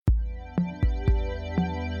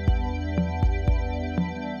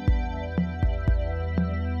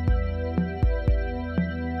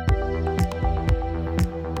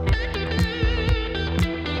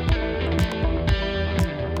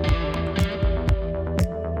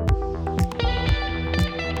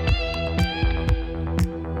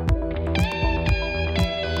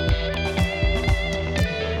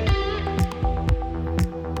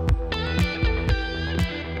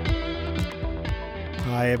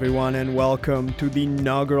everyone, and welcome to the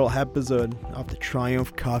inaugural episode of the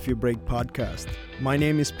TRIUMF Coffee Break Podcast. My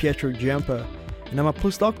name is Pietro Giampa, and I'm a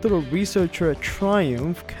postdoctoral researcher at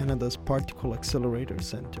TRIUMF, Canada's Particle Accelerator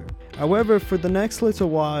Center. However, for the next little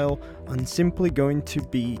while, I'm simply going to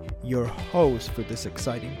be your host for this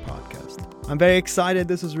exciting podcast. I'm very excited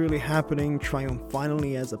this is really happening. TRIUMF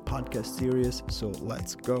finally has a podcast series, so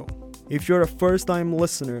let's go. If you're a first-time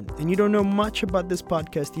listener and you don't know much about this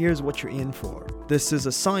podcast, here's what you're in for. This is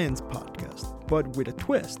a science podcast, but with a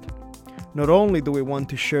twist. Not only do we want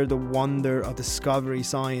to share the wonder of discovery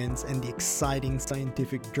science and the exciting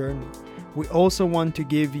scientific journey, we also want to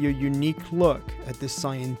give you a unique look at this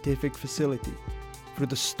scientific facility through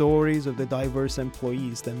the stories of the diverse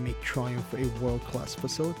employees that make TRIUMF a world-class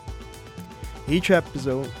facility. Each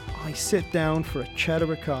episode, I sit down for a chat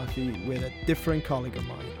over coffee with a different colleague of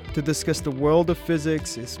mine to discuss the world of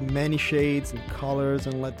physics, its many shades and colors,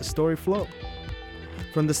 and let the story flow.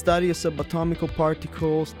 From the study of subatomic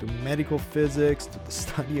particles to medical physics to the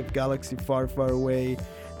study of galaxies far, far away,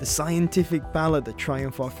 the scientific palette that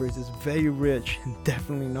TRIUMF offers is very rich and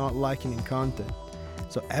definitely not lacking in content.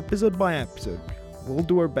 So episode by episode, we'll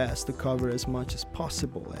do our best to cover as much as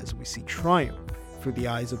possible as we see TRIUMF through the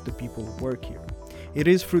eyes of the people who work here. It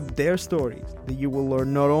is through their stories that you will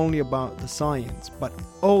learn not only about the science, but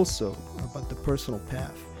also about the personal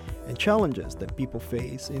path and challenges that people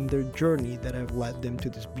face in their journey that have led them to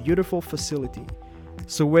this beautiful facility.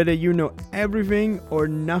 So whether you know everything or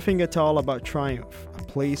nothing at all about TRIUMF, a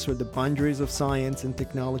place where the boundaries of science and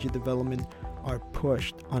technology development are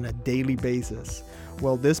pushed on a daily basis,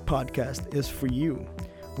 well, this podcast is for you.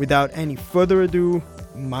 Without any further ado,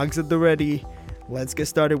 mugs at the ready, let's get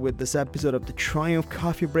started with this episode of the TRIUMF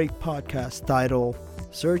Coffee Break Podcast titled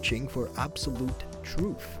Searching for Absolute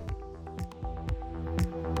Truth.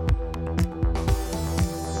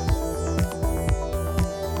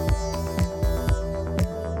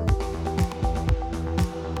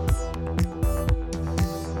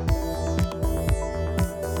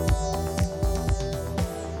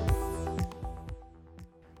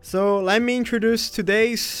 So let me introduce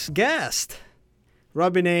today's guest.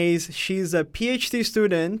 Robin Hayes. She's a PhD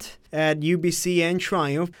student at UBC and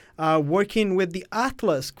TRIUMF, working with the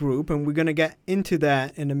Atlas group, and we're going to get into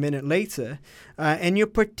that in a minute later. And you're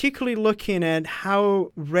particularly looking at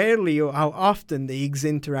how rarely or how often the Higgs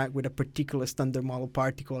interact with a particular standard model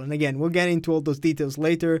particle. And again, we'll get into all those details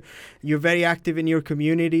later. You're very active in your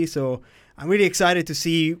community, so I'm really excited to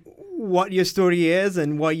see what your story is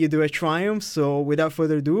and what you do at TRIUMF. So without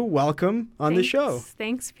further ado, welcome on the show.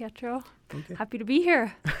 Thanks, Pietro. Okay. Happy to be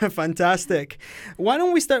here. Fantastic. Why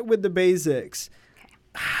don't we start with the basics? Okay.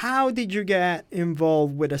 How did you get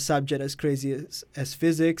involved with a subject as crazy as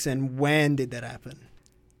physics, and when did that happen?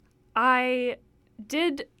 I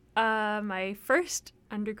did my first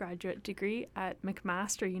undergraduate degree at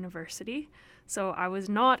McMaster University. So I was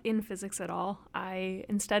not in physics at all. I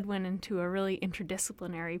instead went into a really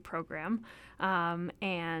interdisciplinary program,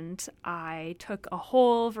 and I took a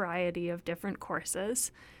whole variety of different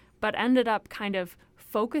courses, but ended up kind of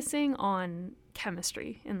focusing on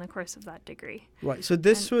chemistry in the course of that degree. Right. So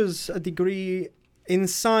this was a degree in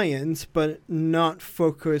science, but not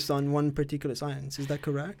focused on one particular science. Is that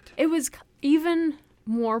correct? It was even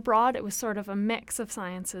more broad. It was sort of a mix of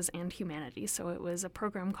sciences and humanities. So it was a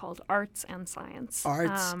program called Arts and Science.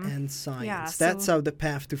 Arts and Science. Yeah, That's how the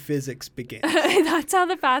path to physics begins. That's how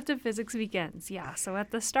the path to physics begins, yeah. So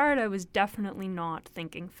at the start, I was definitely not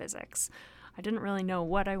thinking physics. I didn't really know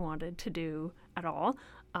what I wanted to do at all.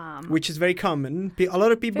 Which is very common. A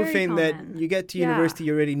lot of people think that you get to university,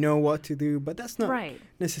 you already know what to do, but that's not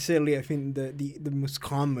necessarily, I think, the most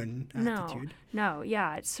common attitude. No,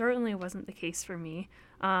 yeah, it certainly wasn't the case for me.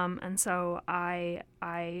 And so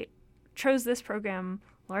I chose this program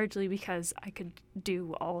largely because I could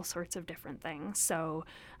do all sorts of different things. So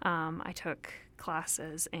I took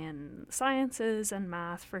classes in sciences and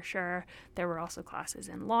math for sure. There were also classes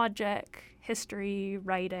in logic, history,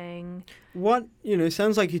 writing. It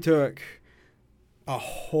sounds like you took a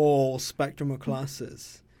whole spectrum of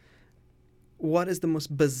classes. What is the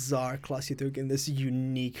most bizarre class you took in this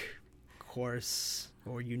unique course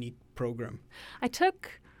or unique program? I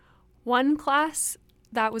took one class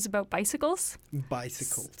that was about bicycles.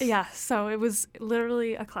 Bicycles. Yeah, so it was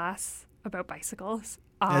literally a class about bicycles.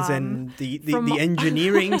 As in the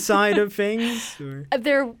engineering side of things? Or?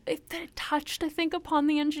 It touched, I think, upon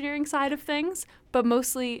the engineering side of things, but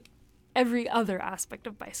mostly every other aspect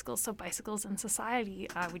of bicycles. So bicycles in society.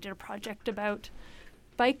 We did a project about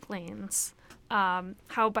bike lanes,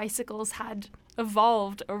 how bicycles had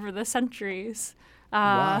evolved over the centuries,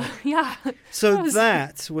 Wow. Yeah. So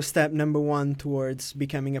that was step number one towards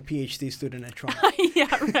becoming a PhD student at TRIUMF.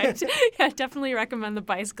 Yeah, right. Yeah, definitely recommend the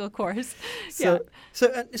bicycle course. So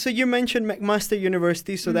you mentioned McMaster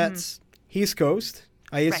University, so that's East Coast.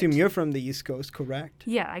 I assume you're from the East Coast, correct?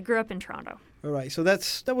 Yeah, I grew up in Toronto. All right, so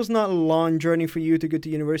that was not a long journey for you to go to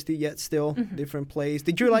university, yet still different place.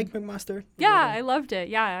 Did you like McMaster? Yeah, I loved it.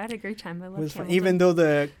 Yeah, I had a great time. I loved it. Even though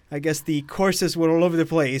the courses were all over the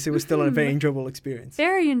place, it was still a very enjoyable experience.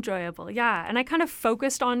 Very enjoyable, yeah. And I kind of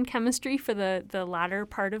focused on chemistry for the latter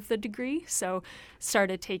part of the degree. So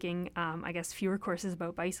started taking, fewer courses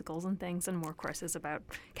about bicycles and things and more courses about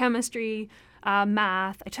chemistry,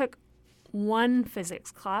 math. I took one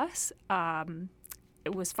physics class.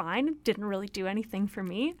 It was fine. Didn't really do anything for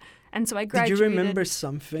me. And so I graduated. Did you remember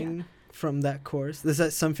something from that course? Is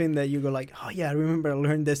that something that you go like, oh yeah, I remember I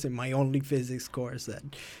learned this in my only physics course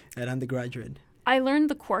at undergraduate? I learned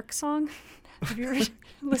the Quark song. Have you ever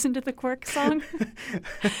listened to the Quark song?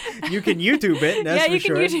 You can YouTube it, that's for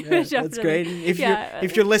sure. Yeah, you can YouTube it, definitely. That's great.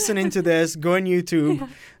 If you're listening to this, go on YouTube.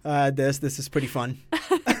 This is pretty fun.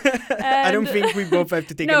 I don't think we both have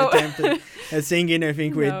to take an attempt at singing. I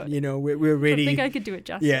think we're ready. I think I could do it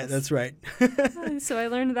justice. Yeah, that's right. So I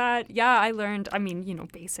learned that. Yeah, I learned,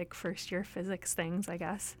 basic first year physics things, I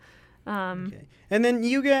guess. Okay. And then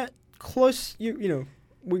you get close,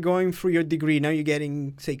 we're going through your degree. Now you're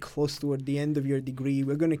getting, say, close toward the end of your degree.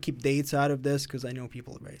 We're going to keep dates out of this because I know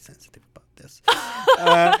people are very sensitive about this.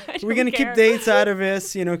 We're going to keep dates out of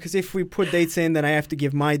this, because if we put dates in, then I have to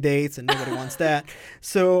give my dates and nobody wants that.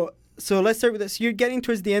 So let's start with this. You're getting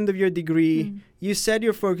towards the end of your degree. You said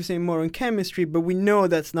you're focusing more on chemistry, but we know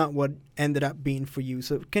that's not what ended up being for you.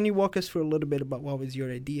 So can you walk us through a little bit about what was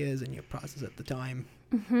your ideas and your process at the time?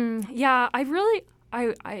 Yeah,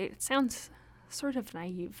 it sounds sort of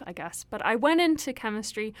naive, I guess, but I went into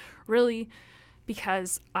chemistry really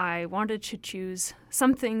because I wanted to choose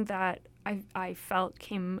something that I felt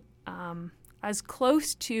came as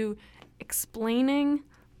close to explaining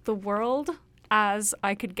the world as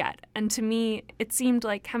I could get. And to me, it seemed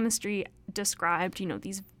like chemistry described,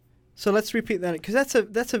 these. So let's repeat that, because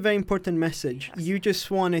that's a very important message. Yes. You just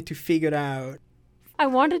wanted to figure out. I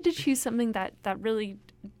wanted to choose something that really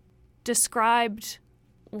described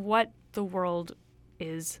what the world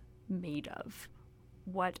is made of,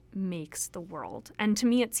 what makes the world. And to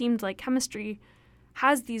me, it seemed like chemistry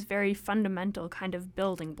has these very fundamental kind of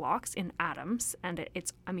building blocks in atoms, and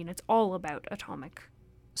it's all about atomic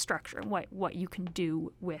structure and what you can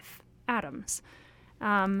do with atoms.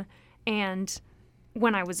 And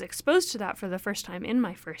when I was exposed to that for the first time in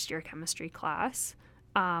my first year chemistry class,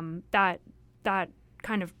 that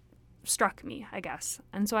kind of struck me, I guess.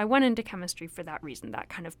 And so I went into chemistry for that reason, that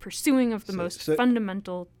kind of pursuing of the most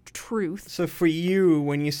fundamental truth. So for you,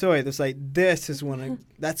 when you saw it, it's like, this is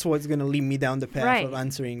that's what's going to lead me down the path of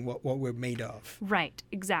answering what we're made of. Right,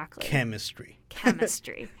 exactly. Chemistry.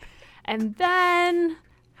 And then,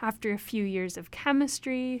 after a few years of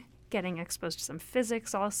chemistry, getting exposed to some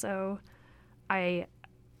physics also, I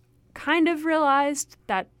kind of realized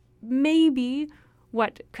that maybe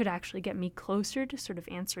what could actually get me closer to sort of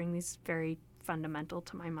answering these very fundamental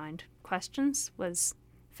to my mind questions was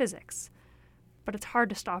physics. But it's hard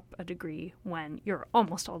to stop a degree when you're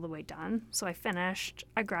almost all the way done. So I finished,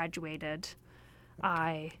 I graduated,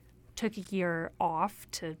 I took a year off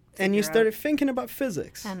to And you started thinking about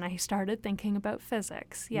physics. And I started thinking about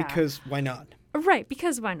physics, yeah. Because why not? Right,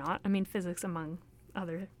 because why not? I mean, physics among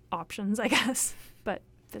other options, I guess. But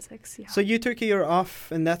physics, yeah. So you took a year off,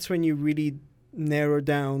 and that's when you really narrowed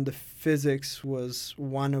down the physics was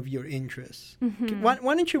one of your interests. Why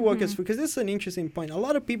don't you walk us through, because this is an interesting point. A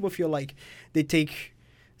lot of people feel like they take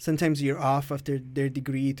sometimes a year off after their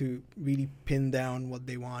degree to really pin down what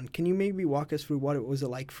they want. Can you maybe walk us through what it was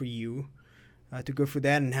like for you to go through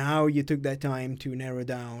that and how you took that time to narrow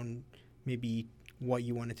down maybe what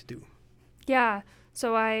you wanted to do? Yeah,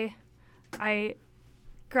 so I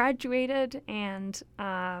graduated and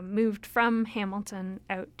moved from Hamilton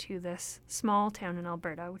out to this small town in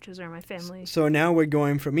Alberta, which is where my family. So now we're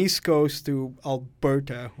going from East Coast to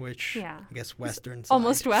Alberta, which I guess western side.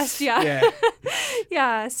 Almost west, yeah.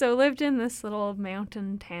 Yeah, so lived in this little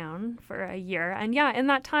mountain town for a year. And in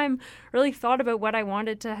that time, really thought about what I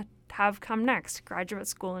wanted to have come next. Graduate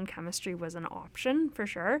school in chemistry was an option for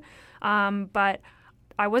sure, but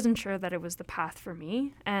I wasn't sure that it was the path for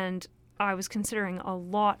me. And I was considering a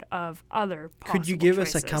lot of other possible Could you give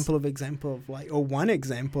choices. us a couple of examples or one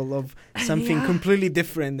example of something completely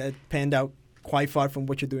different that panned out quite far from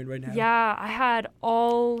what you're doing right now? Yeah, I had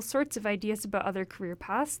all sorts of ideas about other career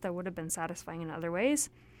paths that would have been satisfying in other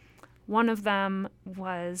ways. One of them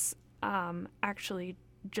was actually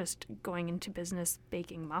just going into business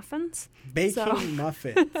baking muffins.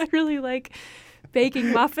 Muffins. I really like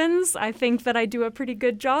baking muffins. I think that I do a pretty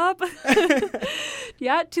good job.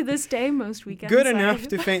 Yeah, to this day, most weekends. Good enough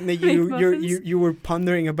to think that you were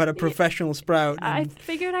pondering about a professional sprout. I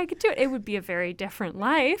figured I could do it. It would be a very different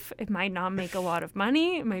life. It might not make a lot of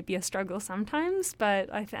money. It might be a struggle sometimes,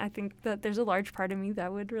 but I think that there's a large part of me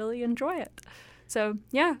that would really enjoy it. So,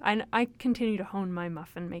 yeah, I continue to hone my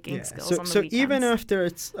muffin making skills on the weekends. So even after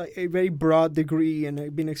it's a very broad degree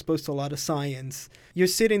and being exposed to a lot of science, you're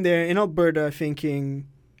sitting there in Alberta thinking,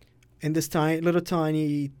 in this little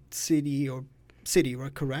tiny city,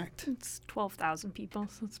 right, correct? It's 12,000 people,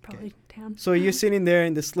 so it's probably 10. So you're sitting there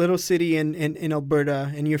in this little city in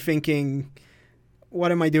Alberta, and you're thinking,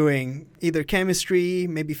 what am I doing? Either chemistry,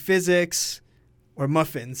 maybe physics, or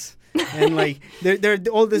muffins. And like there are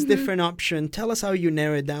all these different options. Tell us how you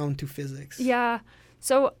narrow it down to physics. Yeah.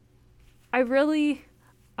 So I really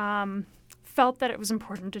felt that it was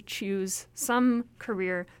important to choose some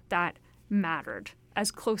career that mattered,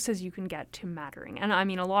 as close as you can get to mattering. And I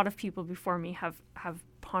mean, a lot of people before me have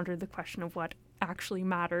pondered the question of what actually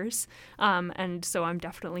matters. And so I'm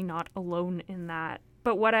definitely not alone in that.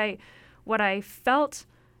 But what I felt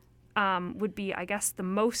would be, I guess, the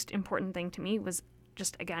most important thing to me was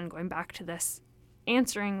just, again, going back to this,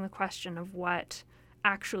 answering the question of what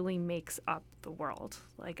actually makes up the world.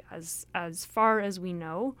 Like, as far as we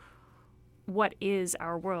know, what is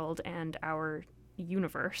our world and our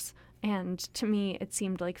universe? And to me, it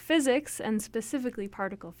seemed like physics, and specifically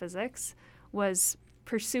particle physics, was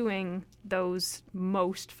pursuing those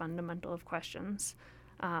most fundamental of questions.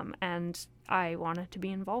 And I wanted to be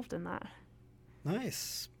involved in that.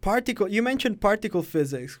 Nice. You mentioned particle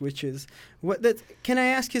physics, which is can I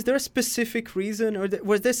ask, is there a specific reason, or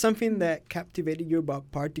was there something that captivated you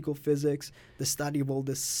about particle physics, the study of all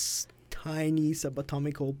this tiny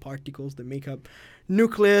subatomic particles that make up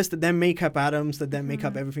nucleus, that then make up atoms, that then make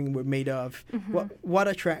up everything we're made of? What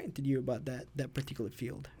attracted you about that particular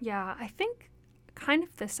field? Yeah, I think kind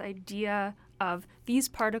of this idea of these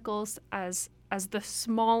particles as the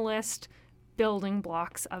smallest building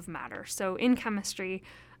blocks of matter. So in chemistry,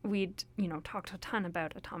 we'd, talked a ton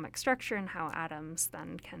about atomic structure and how atoms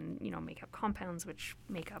then can, make up compounds which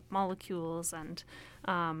make up molecules, and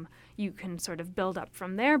you can sort of build up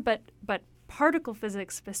from there. But particle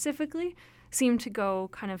physics specifically seemed to go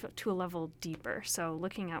kind of to a level deeper. So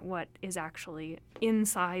looking at what is actually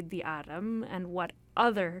inside the atom and what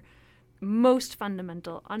other most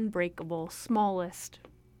fundamental, unbreakable, smallest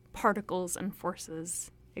particles and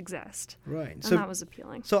forces exist. Right. And that was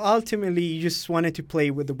appealing. So ultimately, you just wanted to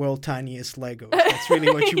play with the world's tiniest Legos. That's really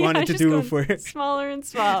what you wanted to do for smaller and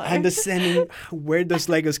smaller. Understanding where those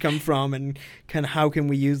Legos come from and kind of how can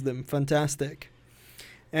we use them. Fantastic.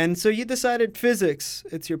 And so you decided physics,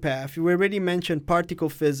 it's your path. You already mentioned particle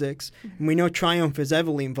physics. And we know TRIUMF is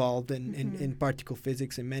heavily involved in particle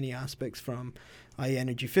physics in many aspects, from high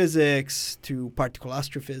energy physics to particle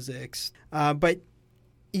astrophysics. But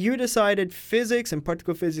you decided physics and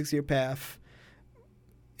particle physics your path,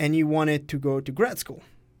 and you wanted to go to grad school,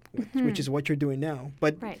 which is what you're doing now.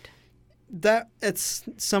 But it's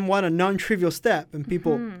somewhat a non-trivial step, and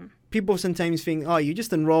people sometimes think, oh, you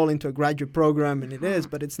just enroll into a graduate program, and it is,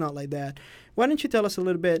 but it's not like that. Why don't you tell us a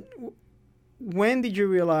little bit, when did you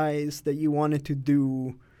realize that you wanted to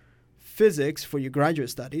do physics for your graduate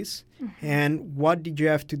studies, and what did you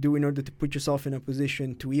have to do in order to put yourself in a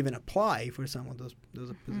position to even apply for some of those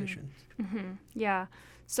positions? Yeah.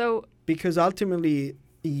 So because ultimately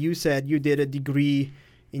you said you did a degree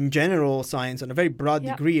in general science, on a very broad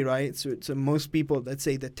degree, right? So most people, let's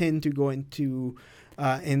say, that tend to go into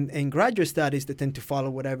in graduate studies, they tend to follow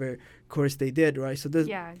whatever course they did, right? So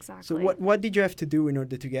exactly. So what did you have to do in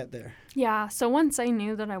order to get there? Yeah. So once I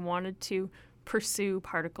knew that I wanted to pursue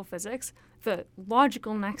particle physics, the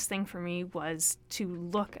logical next thing for me was to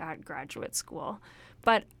look at graduate school.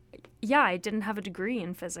 But I didn't have a degree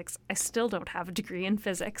in physics. I still don't have a degree in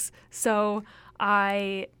physics. So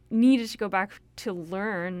I needed to go back to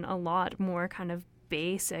learn a lot more kind of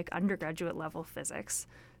basic undergraduate level physics.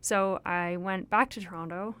 So I went back to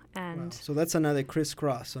Toronto and... Wow. So that's another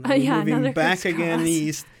crisscross. So now you're moving back again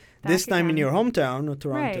east, this time in your hometown of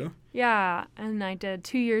Toronto. Right. Yeah, and I did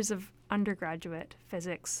 2 years of undergraduate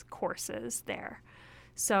physics courses there.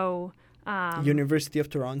 So University of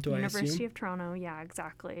Toronto, University of Toronto, yeah,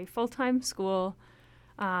 exactly. Full-time school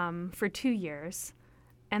for 2 years.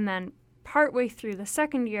 And then partway through the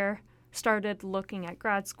second year, started looking at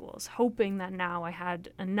grad schools, hoping that now I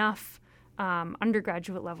had enough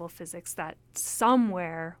undergraduate level physics that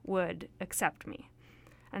somewhere would accept me.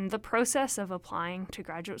 And the process of applying to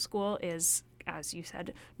graduate school is, as you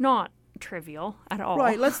said, not trivial at all.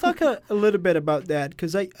 Right. Let's talk a little bit about that,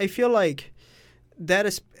 because I feel like that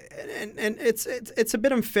is, and it's a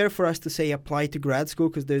bit unfair for us to say apply to grad school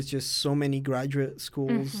because there's just so many graduate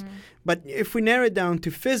schools. But if we narrow it down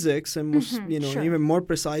to physics and most, Sure. even more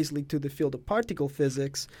precisely to the field of particle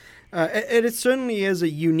physics, it certainly is a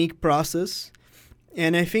unique process.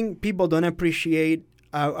 And I think people don't appreciate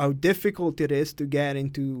how difficult it is to get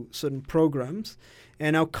into certain programs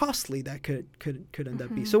and how costly that could end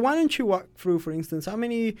up being. So why don't you walk through, for instance, how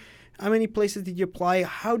many places did you apply?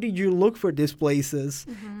 How did you look for these places?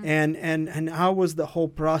 And how was the whole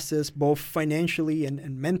process, both financially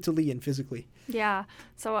and mentally and physically? Yeah.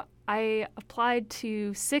 So I applied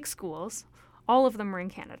to 6 schools. All of them were in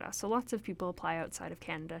Canada. So lots of people apply outside of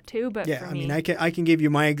Canada too. But Yeah, for I me, mean, I can give you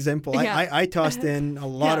my example. Yeah. I tossed in a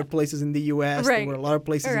lot Yeah. of places in the U.S. Right. There were a lot of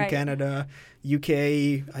places in Right. Canada,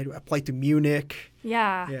 UK. I applied to Munich.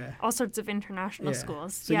 yeah, all sorts of international Yeah.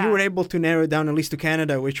 schools. So you were able to narrow it down at least to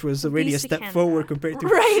Canada, which was already a least to step Canada. forward compared to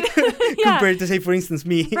Right. Yeah. compared to, say, for instance,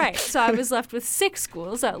 me. Right. So I was left with 6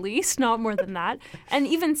 schools at least, not more than that. And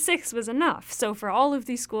even 6 was enough. So for all of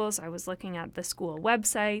these schools, I was looking at the school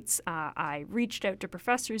websites. I reached out to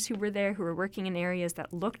professors who were there who were working in areas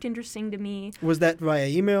that looked interesting to me. Was that via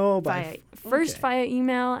email? First Okay. via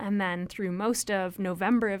email, and then through most of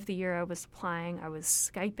November of the year I was applying. I was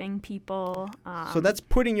Skyping people. So that's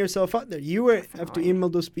putting yourself out there. You have to Definitely. email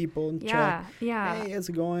those people and Yeah, check. yeah. Hey, how's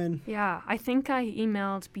it going? Yeah, I think I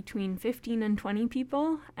emailed between 15 and 20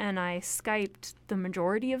 people, and I Skyped the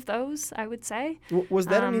majority of those, I would say. Was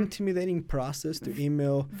that an intimidating process to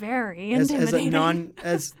email Very as intimidating.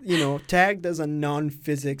 tagged as a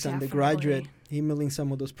non-physics undergraduate, Definitely. emailing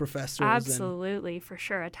some of those professors? Absolutely, for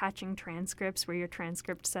sure. Attaching transcripts where your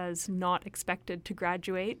transcript says not expected to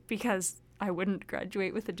graduate, because I wouldn't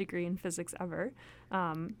graduate with a degree in physics ever,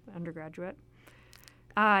 undergraduate.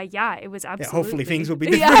 Yeah, it was absolutely. Yeah, hopefully things will be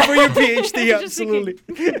different for your PhD. Just Absolutely.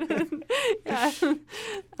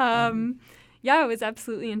 Yeah, it was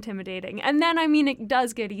absolutely intimidating. And then, I mean, it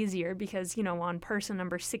does get easier because, on person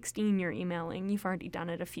number 16 you're emailing, you've already done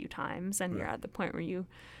it a few times, and you're at the point where you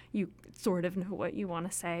sort of know what you want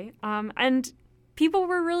to say. And people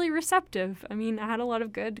were really receptive. I mean, I had a lot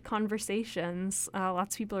of good conversations.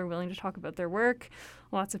 Lots of people are willing to talk about their work.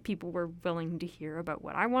 Lots of people were willing to hear about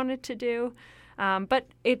what I wanted to do. But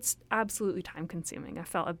it's absolutely time-consuming. I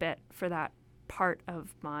felt a bit for that part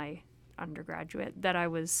of my undergraduate that I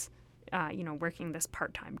was, working this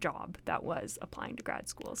part-time job that was applying to grad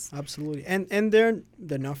schools. Absolutely, and they're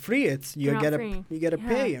not free. It's you get to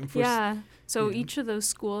pay them for. So each of those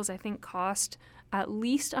schools, I think, cost at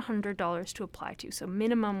least $100 to apply to. So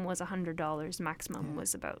minimum was $100, maximum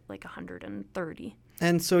was about like $130.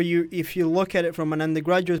 And so if you look at it from an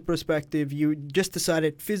undergraduate perspective, you just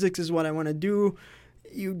decided physics is what I want to do.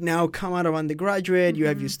 You now come out of undergraduate, you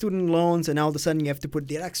have your student loans, and all of a sudden you have to put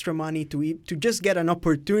the extra money to just get an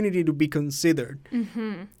opportunity to be considered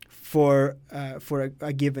for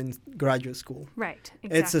a given graduate school. Right,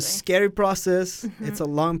 exactly. It's a scary process. It's a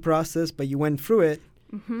long process, but you went through it.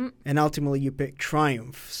 And ultimately you picked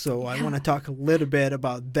TRIUMF. So I want to talk a little bit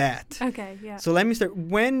about that. Okay, yeah. So let me start.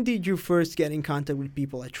 When did you first get in contact with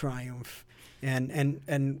people at TRIUMF?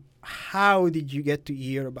 And how did you get to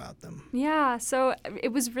hear about them? Yeah, so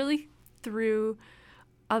it was really through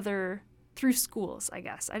schools, I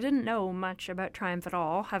guess. I didn't know much about TRIUMF at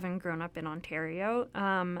all, having grown up in Ontario.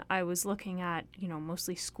 I was looking at,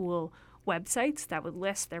 mostly school websites that would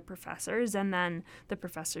list their professors, and then the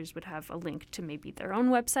professors would have a link to maybe their own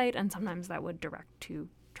website, and sometimes that would direct to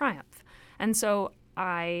TRIUMF. And so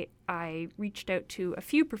I reached out to a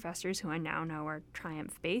few professors who I now know are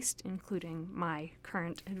TRIUMF-based, including my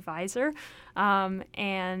current advisor.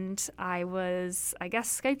 And I was, I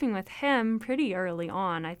guess, Skyping with him pretty early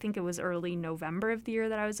on. I think it was early November of the year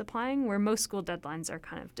that I was applying, where most school deadlines are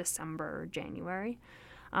kind of December or January.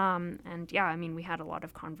 And yeah, I mean, we had a lot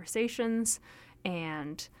of conversations,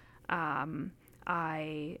 and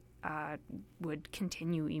I would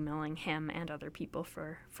continue emailing him and other people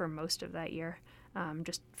for most of that year,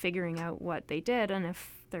 just figuring out what they did and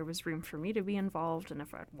if there was room for me to be involved and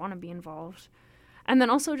if I'd want to be involved. And then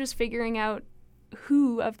also just figuring out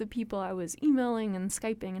who of the people I was emailing and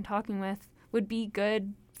Skyping and talking with would be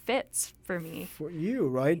good fits for me. For you,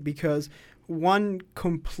 right? Because one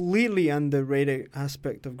completely underrated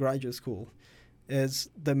aspect of graduate school is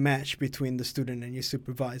the match between the student and your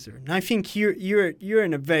supervisor. And I think you're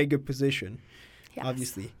in a very good position. Yes.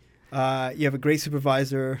 Obviously, you have a great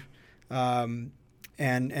supervisor, and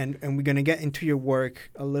we're gonna get into your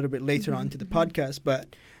work a little bit later on to the podcast.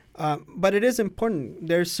 But But it is important.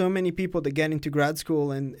 There's so many people that get into grad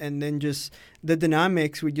school and then just the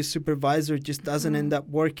dynamics with your supervisor just doesn't end up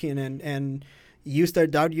working, and you start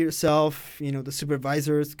doubting yourself. The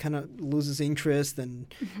supervisor kind of loses interest,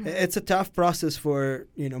 and it's a tough process for,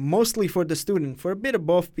 mostly for the student, for a bit of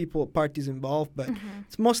both parties involved, but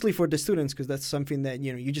it's mostly for the students, because that's something that,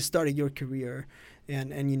 you just started your career,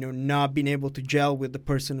 and not being able to gel with the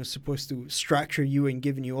person who's supposed to structure you and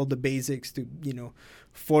giving you all the basics to,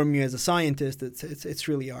 form you as a scientist. It's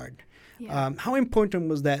really hard. Yeah. How important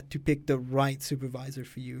was that to pick the right supervisor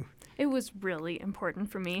for you? It was really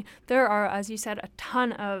important for me. There are, as you said, a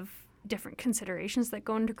ton of different considerations that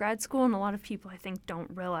go into grad school, and a lot of people, I think, don't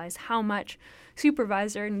realize how much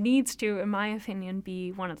supervisor needs to, in my opinion,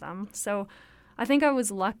 be one of them. So I think I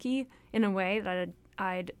was lucky in a way that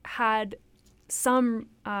I'd had some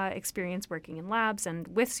experience working in labs and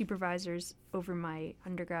with supervisors over my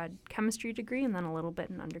undergrad chemistry degree, and then a little bit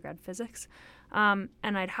in undergrad physics. And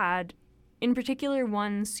I'd had, in particular,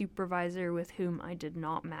 one supervisor with whom I did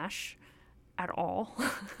not mesh at all.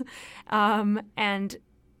 And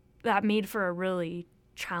that made for a really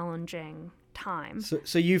challenging time.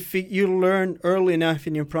 So you learned early enough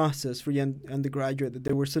in your process for your undergraduate that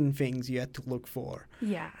there were certain things you had to look for.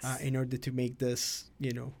 Yes. In order to make this,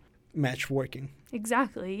 match working.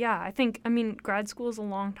 Exactly, yeah. Grad school is a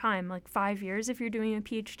long time, like 5 years if you're doing a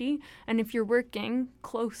PhD. And if you're working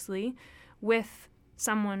closely with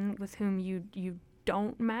someone with whom you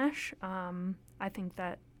don't mesh, I think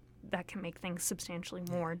that can make things substantially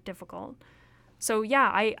more difficult. So yeah,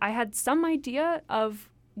 I had some idea of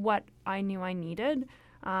what I knew I needed.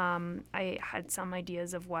 I had some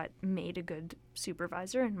ideas of what made a good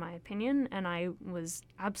supervisor, in my opinion, and I was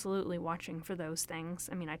absolutely watching for those things.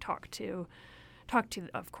 I talked to,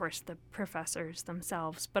 of course, the professors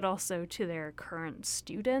themselves, but also to their current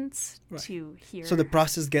students to hear. So the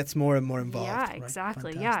process gets more and more involved. Yeah, right?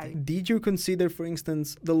 exactly. Fantastic. Yeah. Did you consider, for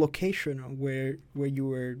instance, the location where you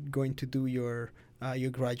were going to do your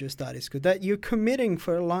graduate studies? Because that you're committing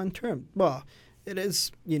for a long term. Well, it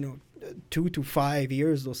is 2 to 5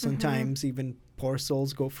 years, or sometimes even poor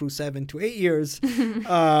souls go through 7 to 8 years.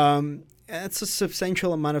 That's a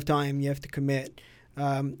substantial amount of time you have to commit.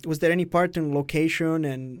 Was there any part in location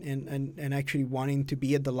and actually wanting to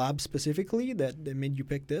be at the lab specifically that made you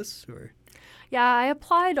pick this? Or? Yeah, I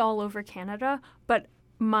applied all over Canada, but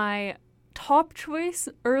my top choice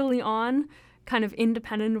early on, kind of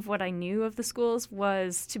independent of what I knew of the schools,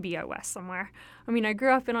 was to be out west somewhere. I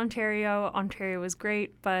grew up in Ontario. Ontario was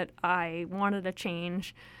great, but I wanted a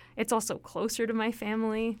change. It's also closer to my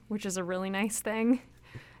family, which is a really nice thing.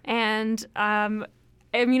 And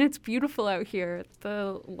it's beautiful out here.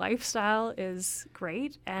 The lifestyle is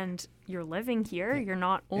great, and you're living here. You're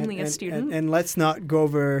not only a student. And let's not go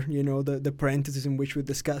over, the parentheses in which we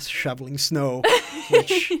discuss shoveling snow,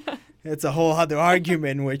 which it's a whole other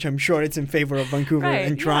argument, which I'm sure it's in favor of Vancouver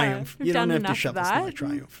and TRIUMF. Yeah. You don't have to shovel snow at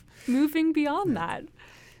TRIUMF. Moving beyond that.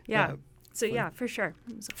 Yeah. So yeah, for sure.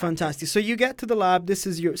 Fantastic. So you get to the lab. This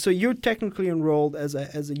is you're technically enrolled as a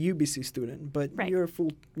UBC student, but you're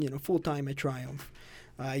full time at TRIUMF.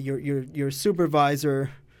 Your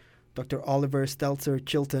supervisor, Dr. Oliver Stelzer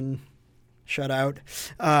Chilton, shout out,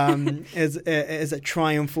 is at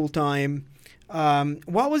TRIUMF full time.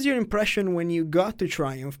 What was your impression when you got to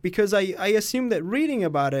TRIUMF? Because I assume that reading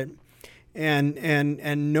about it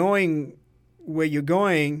and knowing where you're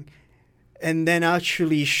going, and then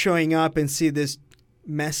actually showing up and see this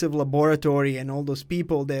massive laboratory and all those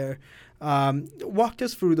people there, walked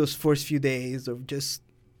us through those first few days of just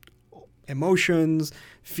emotions,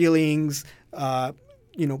 feelings,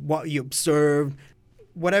 what you observed,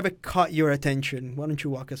 whatever caught your attention. Why don't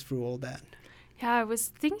you walk us through all that? Yeah, I was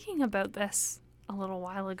thinking about this a little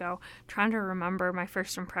while ago, trying to remember my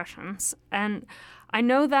first impressions. And I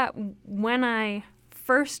know that when I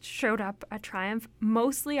first showed up at TRIUMF,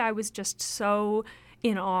 mostly I was just so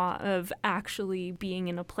in awe of actually being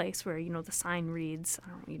in a place where, the sign reads, I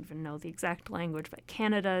don't even know the exact language, but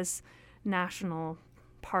Canada's National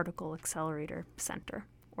Particle Accelerator Center,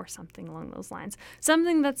 or something along those lines.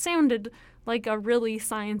 Something that sounded like a really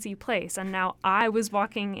sciencey place. And now I was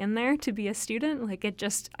walking in there to be a student. Like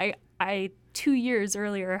I 2 years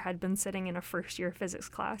earlier had been sitting in a first year physics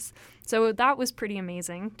class. So that was pretty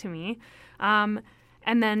amazing to me.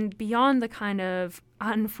 And then beyond the kind of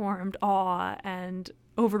unformed awe and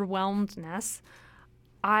overwhelmedness,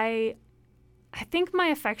 I think my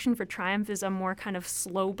affection for TRIUMF is a more kind of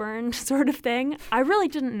slow burn sort of thing. I really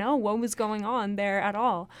didn't know what was going on there at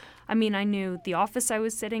all. I knew the office I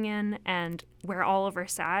was sitting in and where Oliver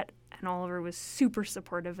sat, and Oliver was super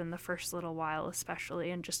supportive in the first little while especially,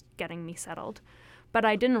 and just getting me settled. but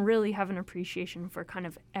I didn't really have an appreciation for kind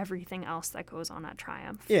of everything else that goes on at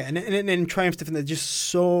TRIUMF. Yeah, and TRIUMF, there's just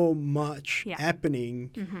so much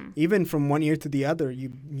happening. Even from one year to the other,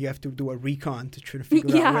 you have to do a recon to try to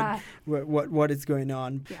figure out what is going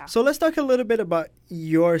on. Yeah. So let's talk a little bit about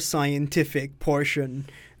your scientific portion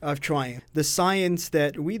of TRIUMF. The science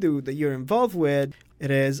that we do, that you're involved with, it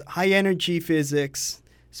is high energy physics,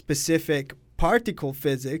 specific particle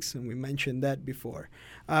physics, and we mentioned that before.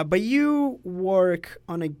 But you work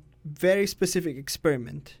on a very specific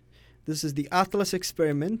experiment. This is the ATLAS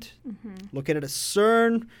experiment, located at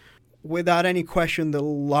CERN, without any question, the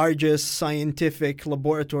largest scientific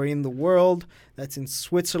laboratory in the world. That's in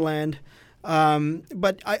Switzerland.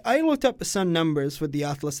 But I looked up some numbers with the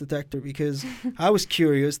ATLAS detector because I was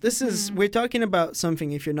curious. We're talking about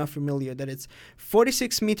something, if you're not familiar, that it's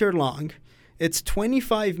 46 meter long, it's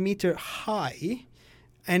 25 meter high,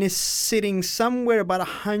 and is sitting somewhere about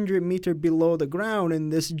 100 meters below the ground in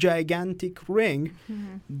this gigantic ring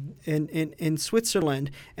in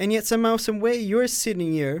Switzerland. And yet somehow, some way, you're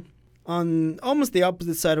sitting here on almost the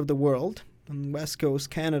opposite side of the world, on West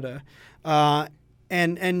Coast Canada,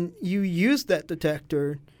 and you use that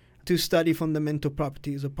detector to study fundamental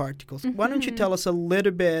properties of particles. Why don't you tell us a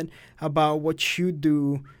little bit about what you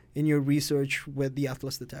do in your research with the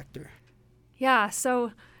ATLAS detector? Yeah,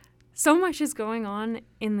 so much is going on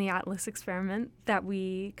in the ATLAS experiment that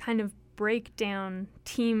we kind of break down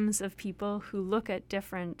teams of people who look at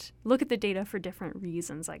the data for different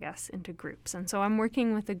reasons, I guess, into groups. And so I'm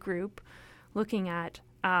working with a group looking at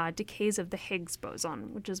decays of the Higgs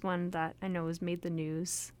boson, which is one that I know has made the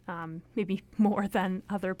news, maybe more than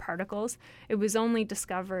other particles. It was only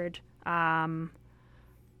discovered 7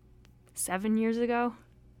 years ago.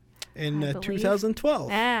 In 2012.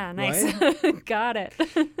 Yeah, nice. Right? Got it.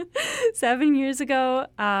 7 years ago.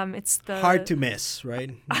 It's hard to miss,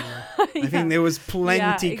 right? I think there was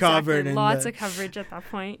plenty covered. Lots of coverage at that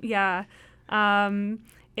point. Yeah.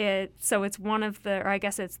 It's one of the, or I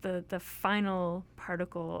guess it's the final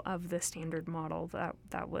particle of the standard model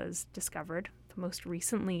that was discovered, the most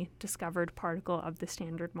recently discovered particle of the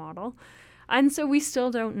standard model. And so we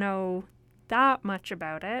still don't know that much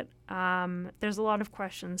about it. There's a lot of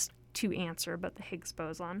questions to answer about the Higgs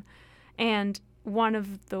boson. And one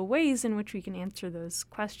of the ways in which we can answer those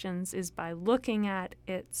questions is by looking at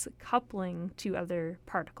its coupling to other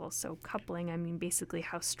particles. So coupling, I mean basically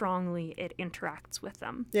how strongly it interacts with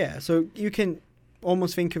them. Yeah, so you can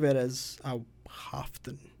almost think of it as how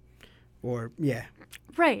often, or yeah.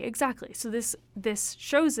 Right, exactly. So this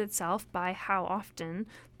shows itself by how often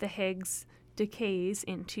the Higgs decays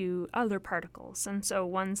into other particles. And so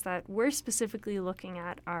ones that we're specifically looking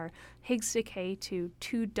at are Higgs decay to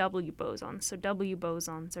 2 W bosons. So W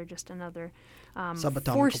bosons are just another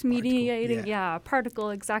force-mediating particle.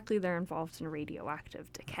 Exactly, they're involved in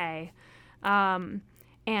radioactive decay. And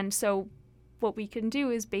so what we can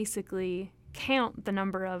do is basically count the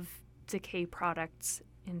number of decay products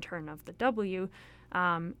in turn of the W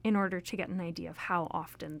in order to get an idea of how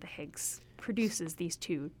often the Higgs produces these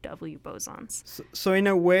 2 W bosons. So in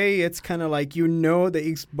a way, it's kind of like, the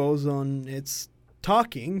Higgs boson, it's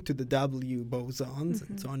talking to the W bosons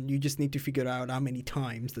and so on. You just need to figure out how many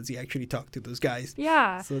times does he actually talk to those guys.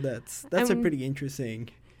 Yeah. So that's a pretty interesting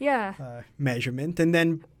Yeah. Measurement. And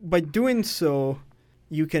then by doing so,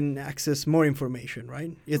 you can access more information,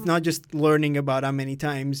 right? It's not just learning about how many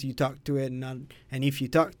times you talk to it and if you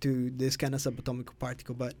talk to this kind of subatomic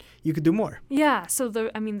particle, but you could do more. Yeah. So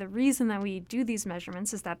the reason that we do these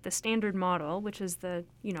measurements is that the standard model, which is the,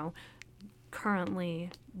 currently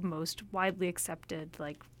most widely accepted,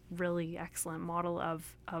 really excellent model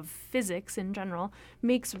of physics in general,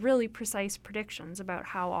 makes really precise predictions about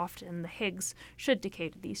how often the Higgs should decay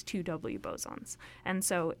to these 2 W bosons. And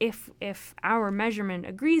so if our measurement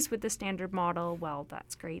agrees with the standard model, well,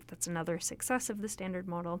 that's great. That's another success of the standard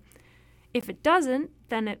model. If it doesn't,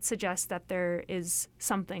 then it suggests that there is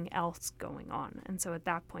something else going on. And so at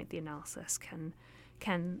that point, the analysis can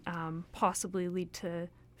possibly lead to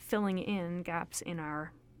filling in gaps in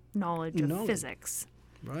our knowledge of physics.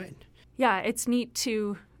 Right. Yeah, it's neat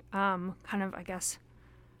to kind of, I guess,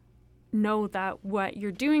 know that what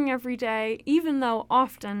you're doing every day, even though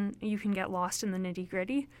often you can get lost in the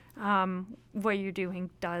nitty-gritty, what you're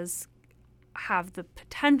doing does have the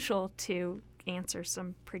potential to answer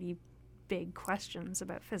some pretty big questions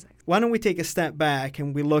about physics. Why don't we take a step back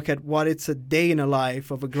and we look at what it's a day in the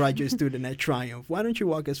life of a graduate student at TRIUMF? Why don't you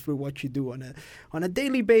walk us through what you do on a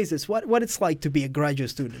daily basis, what it's like to be a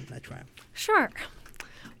graduate student at TRIUMF? Sure.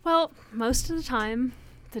 Well, most of the time,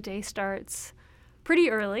 the day starts pretty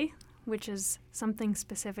early which is something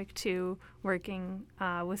specific to working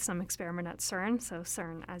with some experiment at CERN. So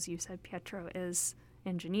CERN, as you said, Pietro, is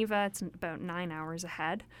in Geneva. It's about 9 hours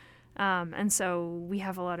ahead. And so we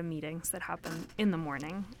have a lot of meetings that happen in the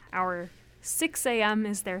morning. Our 6 a.m.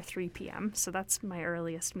 is their 3 p.m. So that's my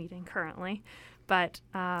earliest meeting currently. But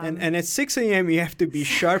and at 6 a.m. you have to be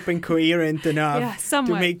sharp and coherent enough to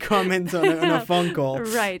make comments on a phone call.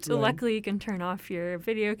 Right. Luckily, you can turn off your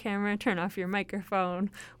video camera, turn off your microphone,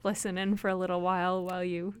 listen in for a little while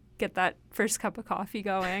you get that first cup of coffee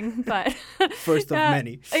going. But first of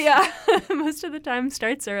many. Yeah, most of the time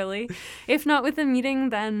starts early. If not with a meeting,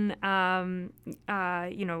 then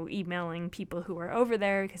emailing people who are over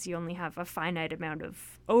there, because you only have a finite amount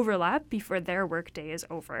of overlap before their workday is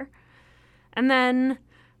over. And then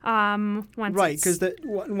once right, because the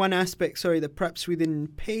one aspect, that perhaps we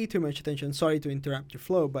didn't pay too much attention, sorry to interrupt your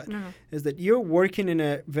flow, but is that you're working in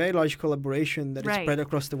a very large collaboration that is spread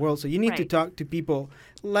across the world. So you need to talk to people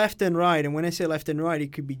left and right. And when I say left and right,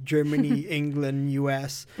 it could be Germany, England,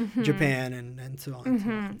 US, Japan, and so on. And so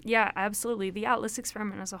on. Yeah, absolutely. The Atlas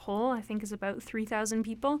experiment as a whole, I think, is about 3,000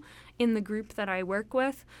 people in the group that I work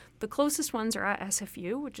with. The closest ones are at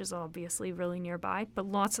SFU, which is obviously really nearby, but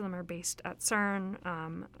lots of them are based at CERN,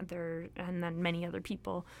 and then many other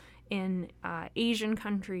people in Asian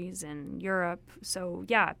countries, in Europe. So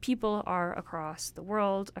yeah, people are across the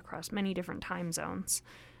world, across many different time zones.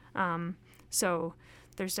 So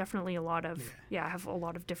there's definitely a lot of, I have a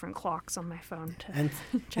lot of different clocks on my phone to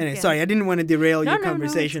check in. Sorry, I didn't want to derail your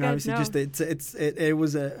conversation. Obviously, just it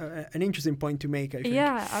was an interesting point to make, I think.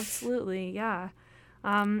 Yeah, absolutely, yeah.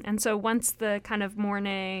 And so once the kind of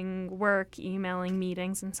morning work, emailing,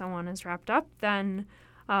 meetings, and so on is wrapped up, then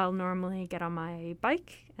I'll normally get on my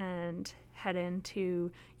bike and head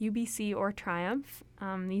into UBC or TRIUMF.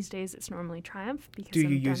 These days it's normally TRIUMF because Do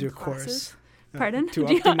you I'm use your classes. course? Pardon? To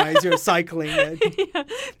optimize your cycling. Yeah,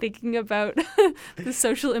 thinking about the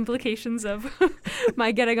social implications of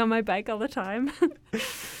my getting on my bike all the time.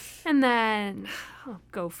 And then I'll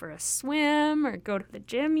go for a swim or go to the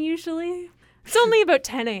gym usually. It's only about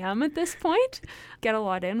 10 a.m. at this point. Get a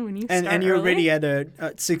lot in when you start And you're early. already at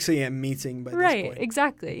a 6 a.m. meeting by this point. Right,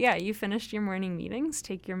 exactly. Yeah, you finished your morning meetings,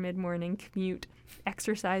 take your mid-morning commute,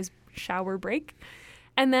 exercise, shower break,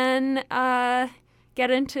 and then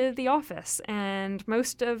get into the office. And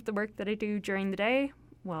most of the work that I do during the day,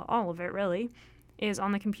 well, all of it really, is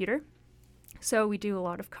on the computer. So we do a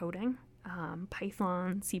lot of coding,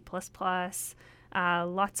 Python, C++,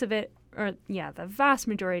 lots of it. The vast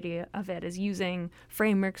majority of it is using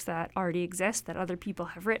frameworks that already exist that other people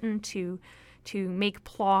have written to make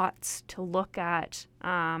plots, to look at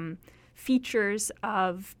features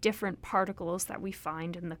of different particles that we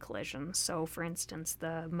find in the collisions. So, for instance,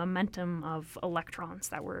 the momentum of electrons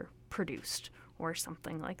that were produced or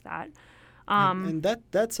something like that. And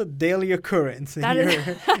that's a daily occurrence.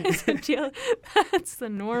 That's the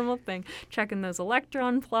normal thing. Checking those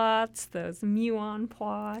electron plots, those muon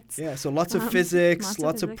plots. Yeah, so lots of physics,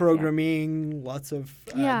 lots of programming, lots of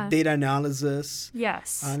data analysis.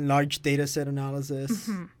 Yes. And large data set analysis.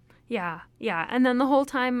 Mm-hmm. Yeah. And then the whole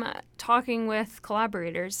time talking with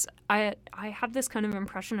collaborators, I had this kind of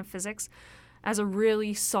impression of physics as a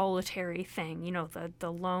really solitary thing,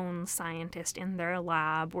 the lone scientist in their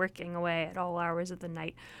lab working away at all hours of the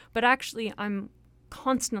night. But actually, I'm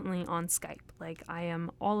constantly on Skype. Like, I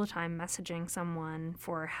am all the time messaging someone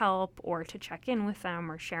for help or to check in with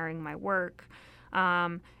them or sharing my work.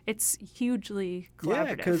 It's hugely collaborative.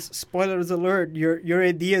 Yeah, because spoilers alert, your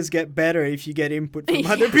ideas get better if you get input from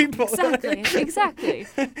other people. Exactly.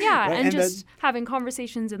 Yeah, right? and just having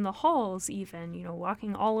conversations in the halls even,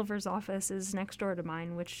 walking. Oliver's office is next door to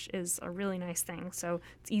mine, which is a really nice thing. So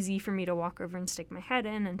it's easy for me to walk over and stick my head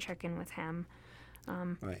in and check in with him.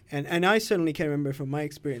 Right. And I certainly can remember from my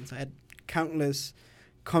experience, I had countless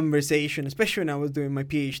conversation, especially when I was doing my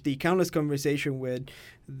PhD, countless conversation with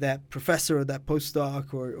that professor or that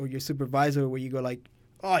postdoc or your supervisor where you go like,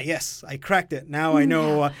 oh yes, I cracked it. Now I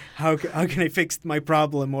know how can I fix my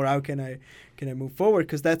problem or how can I move forward,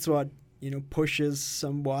 because that's what pushes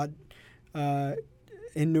somewhat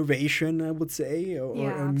innovation, I would say,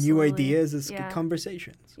 or new ideas is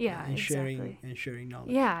conversations. Yeah, and exactly. sharing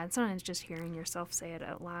knowledge. Yeah, and sometimes just hearing yourself say it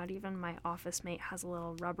out loud. Even my office mate has a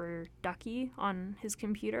little rubber ducky on his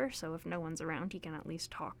computer, so if no one's around, he can at least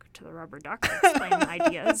talk to the rubber duck, explain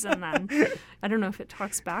ideas, and then I don't know if it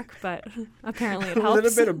talks back, but apparently it helps. A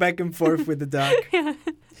little bit of back and forth with the duck. Yeah,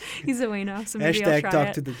 he's away now, so maybe I'll try talk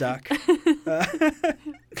it. To the duck.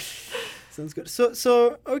 Sounds good.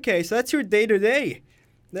 So okay, so that's your day-to-day.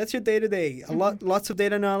 Lots of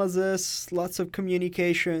data analysis, lots of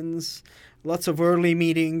communications. lots of early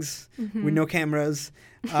meetings with no cameras,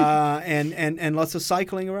 and lots of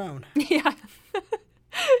cycling around. Yeah.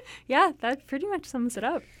 Yeah, that pretty much sums it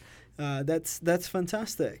up. That's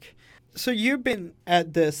fantastic. So you've been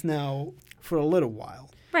at this now for a little while.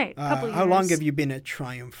 Right, a couple years. How long have you been at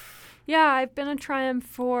TRIUMF? Yeah, I've been at TRIUMF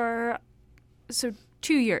for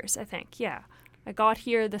 2 years, I think. Yeah. I got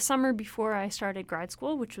here the summer before I started grad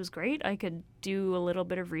school, which was great. I could do a little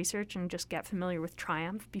bit of research and just get familiar with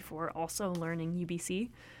TRIUMF before also learning UBC.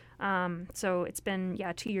 So it's been,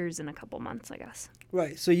 2 years and a couple months, I guess.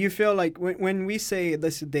 Right. So you feel like when we say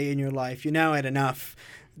this is a day in your life, you now had enough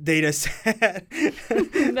data set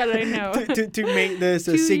that I know to make this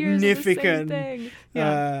a significant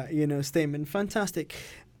statement. Fantastic.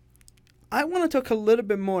 I want to talk a little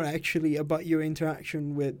bit more actually about your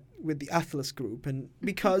interaction with the Atlas group, and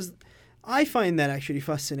because I find that actually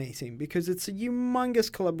fascinating because it's a humongous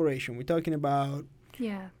collaboration. We're talking about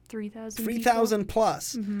 3,000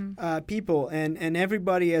 plus people, and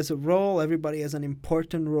everybody has a role, everybody has an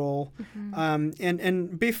important role.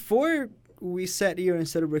 And before we sat here and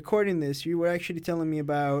started recording this, you were actually telling me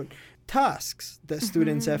about tasks that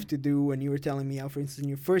students have to do, and you were telling me how, for instance, in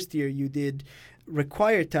your first year you did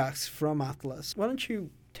required tasks from Atlas. Why don't you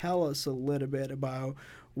tell us a little bit about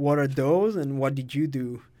what are those and what did you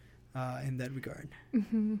do in that regard?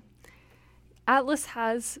 Atlas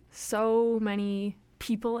has so many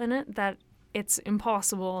people in it that it's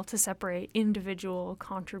impossible to separate individual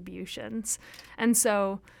contributions. And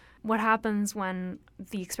so what happens when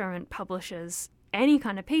the experiment publishes any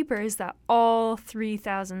kind of paper is that all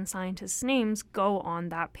 3,000 scientists' names go on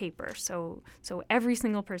that paper. So every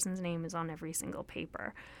single person's name is on every single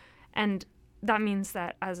paper. And that means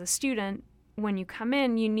that as a student, when you come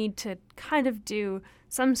in, you need to kind of do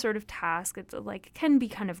some sort of task. It's like, it can be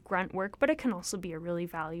kind of grunt work, but it can also be a really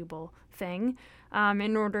valuable thing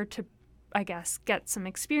in order to, I guess, get some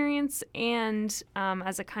experience and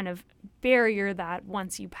as a kind of barrier that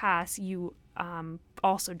once you pass, you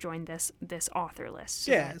also join this author list.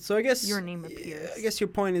 So I guess your name appears. I guess your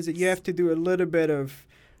point is that you have to do a little bit of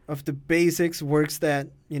the basics, works that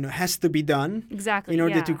has to be done exactly in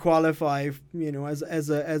order to qualify, as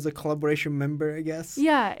a collaboration member, I guess.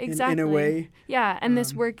 Yeah, exactly. In a way. Yeah, and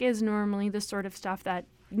this work is normally the sort of stuff that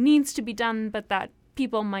needs to be done, but that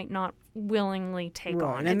people might not willingly take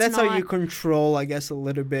on. And that's how you control, I guess, a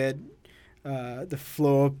little bit the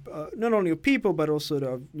flow of not only of people, but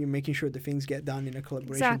also you're making sure the things get done in a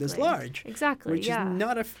collaboration this large. Exactly, which is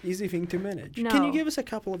not an easy thing to manage. No. Can you give us a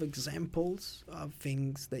couple of examples of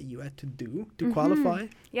things that you had to do to qualify?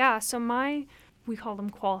 Yeah, so we call them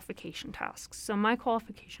qualification tasks. So my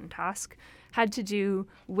qualification task had to do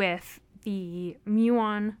with the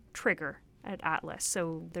muon trigger at Atlas.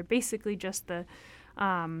 So they're basically just the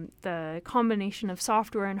combination of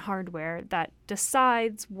software and hardware that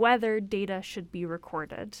decides whether data should be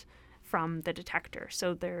recorded from the detector.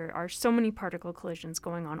 So there are so many particle collisions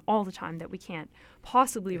going on all the time that we can't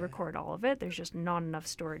possibly record all of it. There's just not enough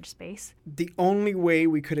storage space. The only way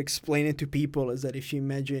we could explain it to people is that if you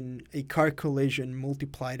imagine a car collision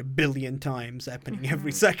multiplied 1 billion times happening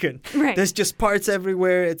every second. Right. There's just parts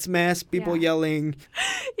everywhere. It's mass, people yelling.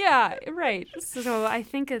 Yeah, right. So I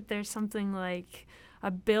think that there's something like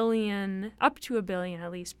 1 billion, up to 1 billion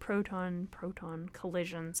at least, proton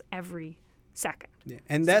collisions every second. Yeah.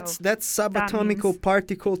 And that's subatomical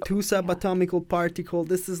particle to subatomical particle.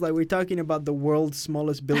 This is like we're talking about the world's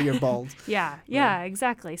smallest billiard balls. Yeah,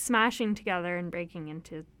 exactly. Smashing together and breaking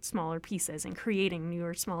into smaller pieces and creating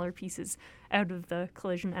newer, smaller pieces out of the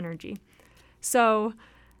collision energy. So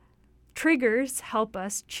triggers help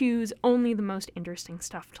us choose only the most interesting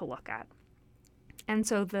stuff to look at. And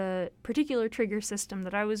so the particular trigger system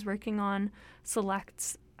that I was working on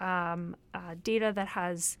selects data that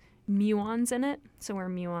has muons in it, so where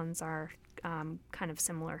muons are kind of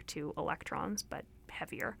similar to electrons but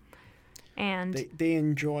heavier. And they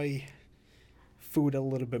enjoy food a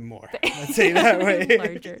little bit more. Let's say that way.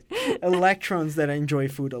 Larger. Electrons that enjoy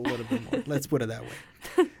food a little bit more. Let's put it that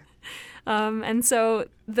way. And so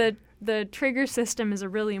the trigger system is a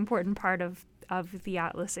really important part of the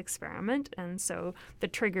Atlas experiment, and so the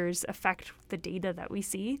triggers affect the data that we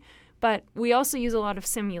see. But we also use a lot of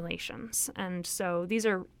simulations, and so these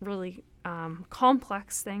are really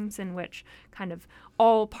complex things in which kind of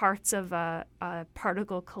all parts of a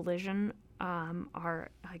particle collision are,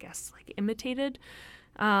 I guess, like imitated.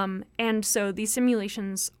 And so these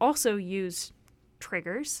simulations also use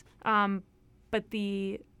triggers, but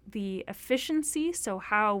the efficiency, so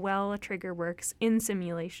how well a trigger works in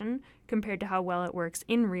simulation compared to how well it works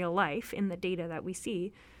in real life, in the data that we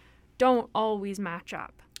see, don't always match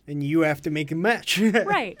up. and you have to make a match.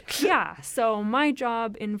 Right. Yeah. So my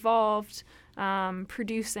job involved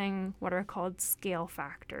producing what are called scale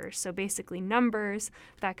factors. So basically numbers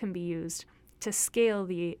that can be used to scale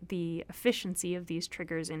the efficiency of these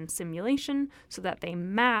triggers in simulation so that they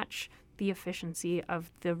match the efficiency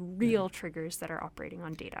of the real triggers that are operating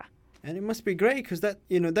on data. And it must be great because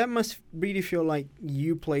that must really feel like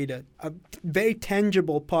you played a very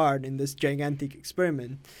tangible part in this gigantic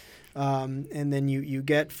experiment. And then you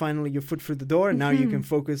get finally your foot through the door, and now you can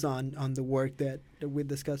focus on the work that we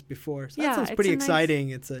discussed before. So that sounds pretty exciting.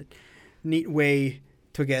 It's a neat way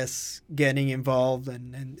to, I guess, getting involved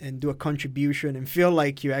and do a contribution and feel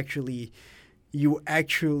like you actually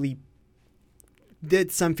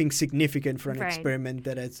did something significant for an experiment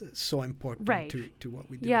that is so important to what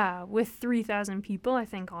we do. Yeah, with 3,000 people, I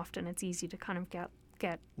think often it's easy to kind of get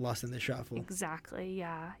lost in the shuffle. Exactly,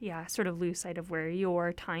 yeah. Sort of lose sight of where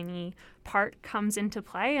your tiny part comes into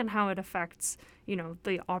play and how it affects,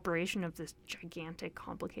 the operation of this gigantic,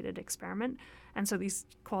 complicated experiment. And so these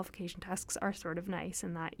qualification tasks are sort of nice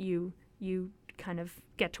in that you kind of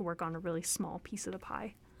get to work on a really small piece of the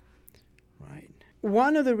pie. Right.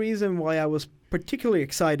 One of the reasons why I was particularly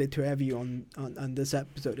excited to have you on this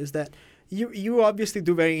episode is that you obviously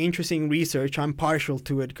do very interesting research. I'm partial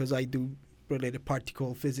to it because I do related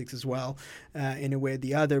particle physics as well, in a way or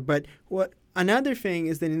the other. But another thing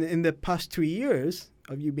is that in the past 2 years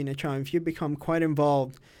of you being at TRIUMF, you've become quite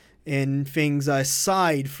involved in things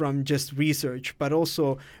aside from just research, but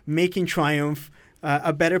also making TRIUMF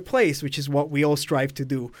a better place, which is what we all strive to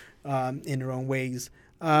do in our own ways.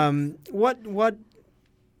 What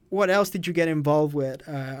else did you get involved with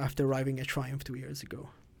after arriving at TRIUMF 2 years ago?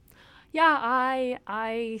 Yeah,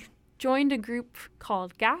 I joined a group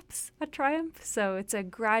called GAPS at TRIUMF. So it's a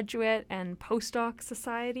graduate and postdoc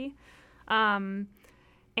society. And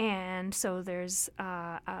so there's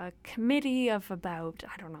a committee of about,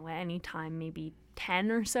 I don't know, at any time, maybe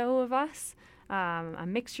 10 or so of us, a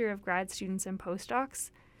mixture of grad students and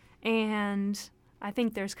postdocs. And I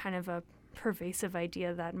think there's kind of a pervasive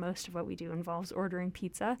idea that most of what we do involves ordering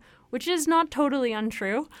pizza, which is not totally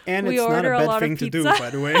untrue. And we it's order not a lot bad thing of pizza. to do, by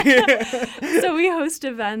the way. So we host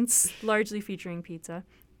events largely featuring pizza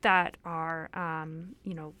that are,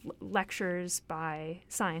 lectures by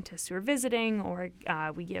scientists who are visiting, or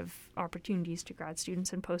we give opportunities to grad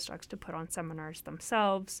students and postdocs to put on seminars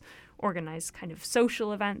themselves, organize kind of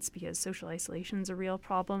social events because social isolation is a real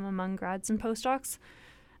problem among grads and postdocs.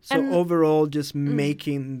 So overall, just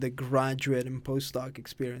making the graduate and postdoc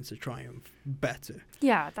experience at TRIUMF better.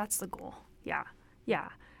 Yeah, that's the goal. Yeah.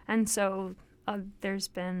 And so there's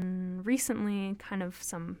been recently kind of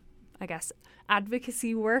some, I guess,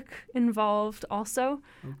 advocacy work involved also.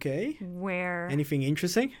 Okay. Where... Anything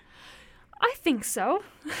interesting? I think so.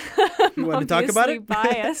 You want to talk about it?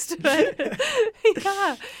 Biased, but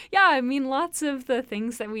yeah. I mean, lots of the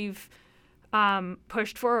things that we've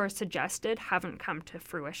pushed for or suggested haven't come to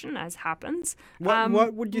fruition, as happens.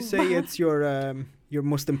 What would you say it's your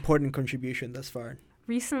most important contribution thus far?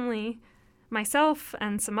 Recently, myself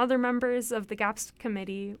and some other members of the GAPS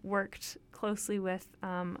committee worked closely with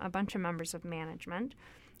a bunch of members of management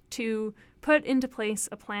to put into place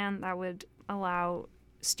a plan that would allow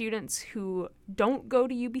students who don't go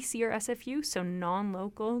to UBC or SFU, so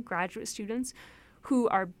non-local graduate students who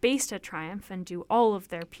are based at TRIUMF and do all of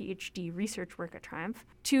their PhD research work at TRIUMF,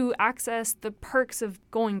 to access the perks of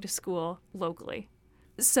going to school locally.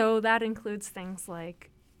 So that includes things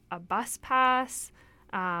like a bus pass,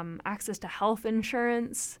 access to health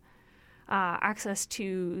insurance, access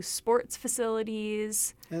to sports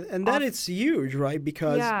facilities. And that is huge, right?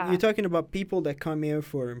 Because you're talking about people that come here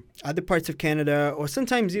for other parts of Canada or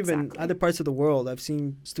sometimes even other parts of the world. I've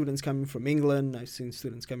seen students coming from England. I've seen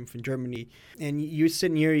students coming from Germany. And you're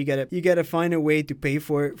sitting here, you gotta find a way to pay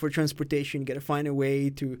for transportation. You gotta find a way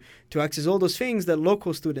to access all those things that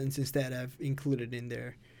local students instead have included in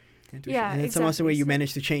their intuition. Yeah, and it's almost a way you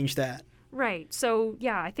managed to change that. Right. So,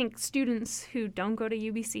 yeah, I think students who don't go to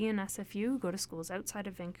UBC and SFU, go to schools outside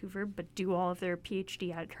of Vancouver, but do all of their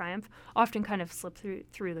PhD at TRIUMF, often kind of slip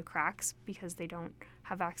through the cracks because they don't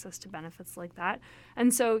have access to benefits like that.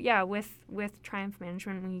 And so, yeah, with TRIUMF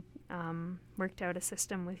management, we worked out a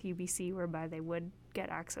system with UBC whereby they would get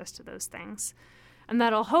access to those things. And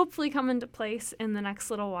that'll hopefully come into place in the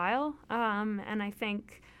next little while. And I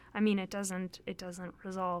think, it doesn't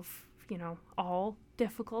resolve all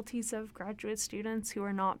difficulties of graduate students who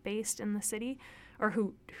are not based in the city, or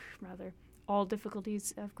all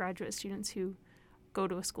difficulties of graduate students who go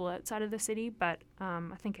to a school outside of the city. But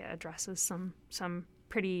I think it addresses some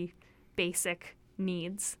pretty basic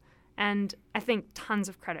needs And I think tons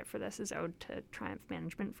of credit for this is owed to TRIUMF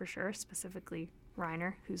management for sure, specifically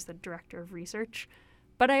Reiner, who's the director of research.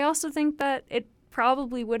 But I also think that it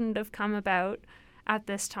probably wouldn't have come about at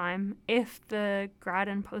this time if the grad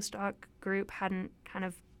and postdoc group hadn't kind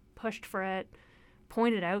of pushed for it,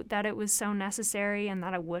 pointed out that it was so necessary and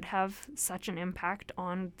that it would have such an impact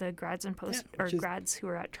on the grads and grads who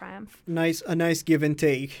are at TRIUMF. A nice give and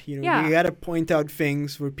take. You got to point out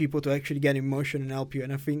things for people to actually get in motion and help you.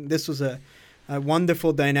 And I think this was a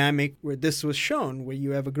wonderful dynamic where this was shown, where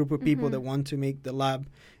you have a group of people that want to make the lab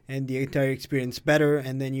and the entire experience better,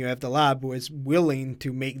 and then you have the lab who is willing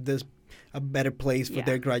to make this a better place for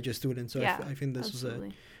their graduate students. So I think this was a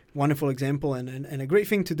wonderful example and a great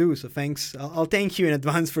thing to do. So thanks. I'll thank you in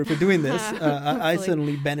advance for doing this. I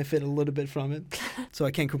certainly benefit a little bit from it, so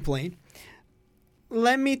I can't complain.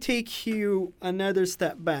 Let me take you another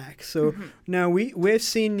step back. So now we've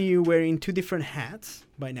seen you wearing two different hats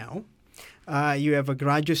by now. You have a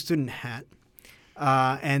graduate student hat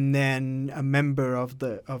and then a member of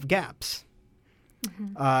GAPS.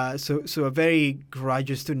 So a very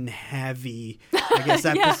graduate student heavy, I guess,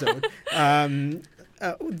 episode.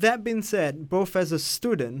 That being said, both as a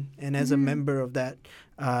student and as a member of that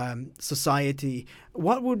society,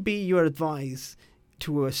 what would be your advice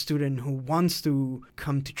to a student who wants to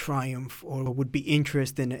come to TRIUMF or would be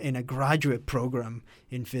interested in a graduate program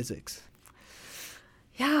in physics?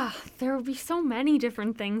 Yeah, there would be so many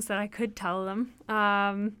different things that I could tell them.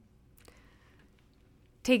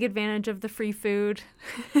 Take advantage of the free food,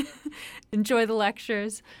 enjoy the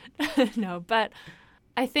lectures. No, but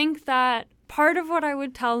I think that part of what I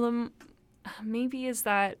would tell them maybe is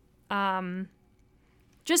that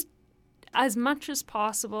just as much as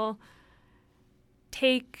possible,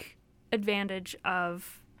 take advantage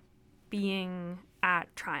of being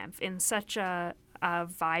at TRIUMF in such a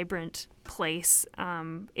vibrant place,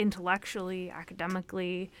 intellectually,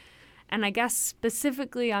 academically. And I guess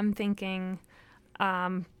specifically I'm thinking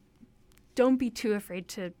don't be too afraid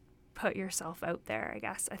to put yourself out there, I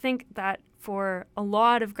guess. I think that for a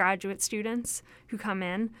lot of graduate students who come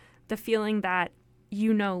in, the feeling that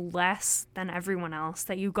you know less than everyone else,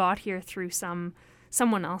 that you got here through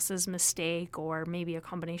someone else's mistake or maybe a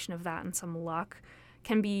combination of that and some luck,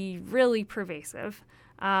 can be really pervasive.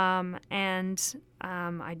 I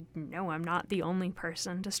know I'm not the only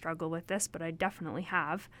person to struggle with this, but I definitely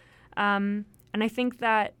have. And I think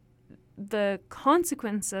that the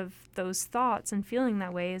consequence of those thoughts and feeling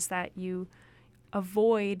that way is that you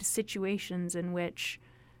avoid situations in which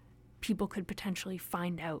people could potentially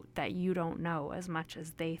find out that you don't know as much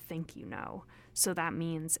as they think you know. So that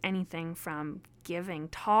means anything from giving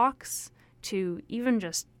talks to even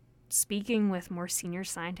just speaking with more senior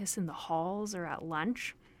scientists in the halls or at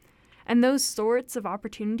lunch. And those sorts of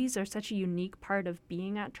opportunities are such a unique part of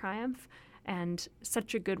being at TRIUMF and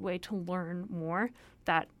such a good way to learn more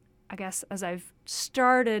that I guess as I've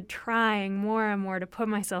started trying more and more to put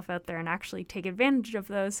myself out there and actually take advantage of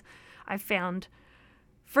those, I've found,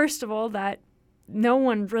 first of all, that no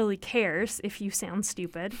one really cares if you sound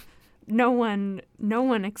stupid. No one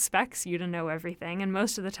expects you to know everything, and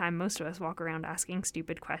most of the time, most of us walk around asking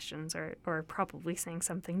stupid questions or probably saying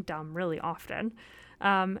something dumb really often.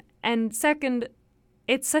 And second,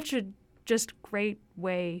 it's such a just great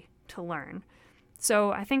way to learn.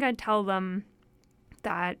 So I think I'd tell them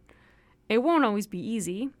that it won't always be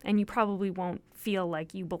easy, and you probably won't feel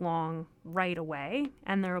like you belong right away,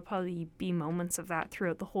 and there will probably be moments of that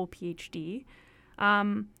throughout the whole PhD.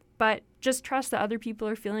 But just trust that other people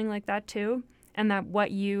are feeling like that too, and that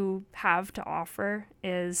what you have to offer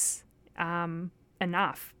is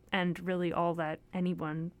enough and really all that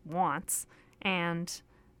anyone wants. And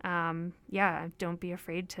don't be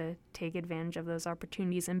afraid to take advantage of those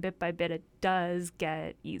opportunities, and bit by bit it does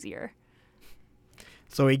get easier.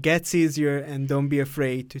 So it gets easier, and don't be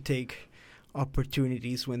afraid to take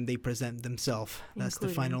opportunities when they present themselves. That's the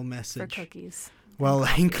final message. For cookies. Well,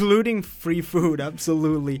 including free food,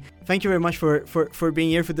 absolutely. Thank you very much for being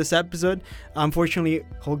here for this episode. Unfortunately,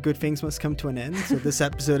 all good things must come to an end. So this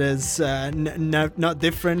episode is not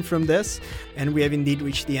different from this. And we have indeed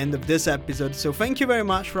reached the end of this episode. So thank you very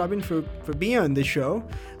much, Robin, for being on the show.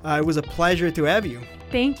 It was a pleasure to have you.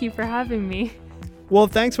 Thank you for having me. Well,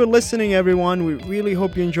 thanks for listening, everyone. We really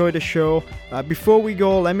hope you enjoyed the show. Before we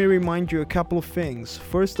go, let me remind you a couple of things.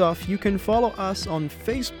 First off, you can follow us on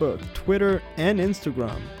Facebook, Twitter, and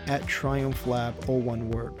Instagram at TRIUMF Lab, all one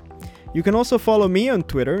word. You can also follow me on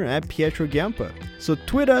Twitter at Pietro Giampa. So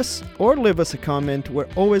tweet us or leave us a comment. We're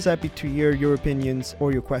always happy to hear your opinions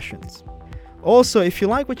or your questions. Also, if you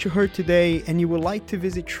like what you heard today and you would like to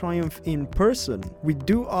visit TRIUMF in person, we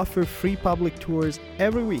do offer free public tours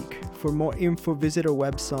every week. For more info, visit our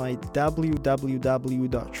website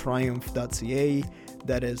www.triumph.ca.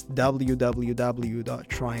 That is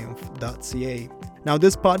www.triumph.ca. Now,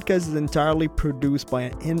 this podcast is entirely produced by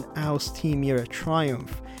an in-house team here at TRIUMF,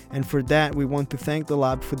 and for that, we want to thank the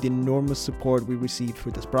lab for the enormous support we received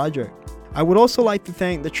for this project. I would also like to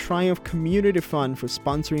thank the TRIUMF Community Fund for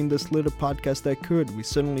sponsoring this little podcast that could. We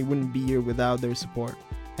certainly wouldn't be here without their support.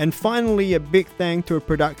 And finally, a big thank to our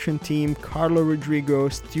production team, Carlo Rodrigo,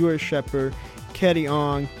 Stuart Shepard, Katie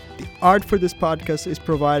Ong. The art for this podcast is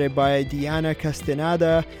provided by Diana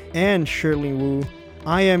Castaneda and Shirley Wu.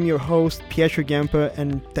 I am your host, Pietro Giampa,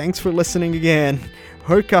 and thanks for listening again.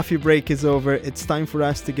 Her coffee break is over. It's time for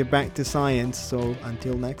us to get back to science, so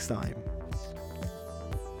until next time.